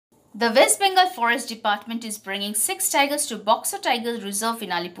The West Bengal Forest Department is bringing six tigers to Buxa Tiger Reserve in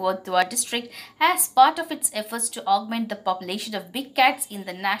Alipurduar district as part of its efforts to augment the population of big cats in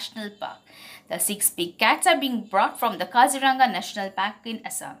the national park. The six big cats are being brought from the Kaziranga National Park in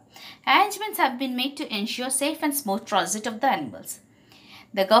Assam. Arrangements have been made to ensure safe and smooth transit of the animals.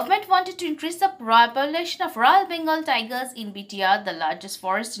 The government wanted to increase the population of Royal Bengal tigers in BTR, the largest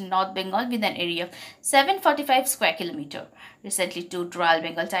forest in North Bengal with an area of 745 square kilometer. Recently, two Royal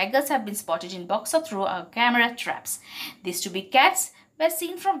Bengal tigers have been spotted in Buxa through our camera traps. These two big cats were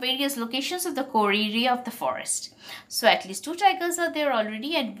seen from various locations of the core area of the forest. So at least two tigers are there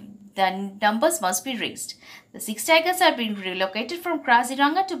already and the numbers must be raised. The six tigers are being relocated from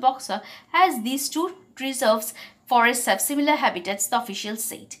Kaziranga to Buxa as these two reserves forests have similar habitats, the officials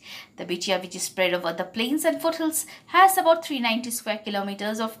said. The BTR, which is spread over the plains and foothills, has about 390 square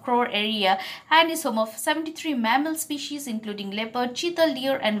kilometers of core area and is home of 73 mammal species including leopard, cheetah,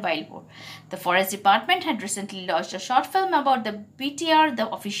 deer and wild boar. The Forest Department had recently launched a short film about the BTR, the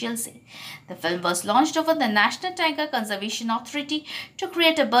officials say. The film was launched over the National Tiger Conservation Authority to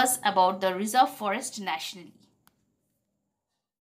create a buzz about the reserve forest nationally.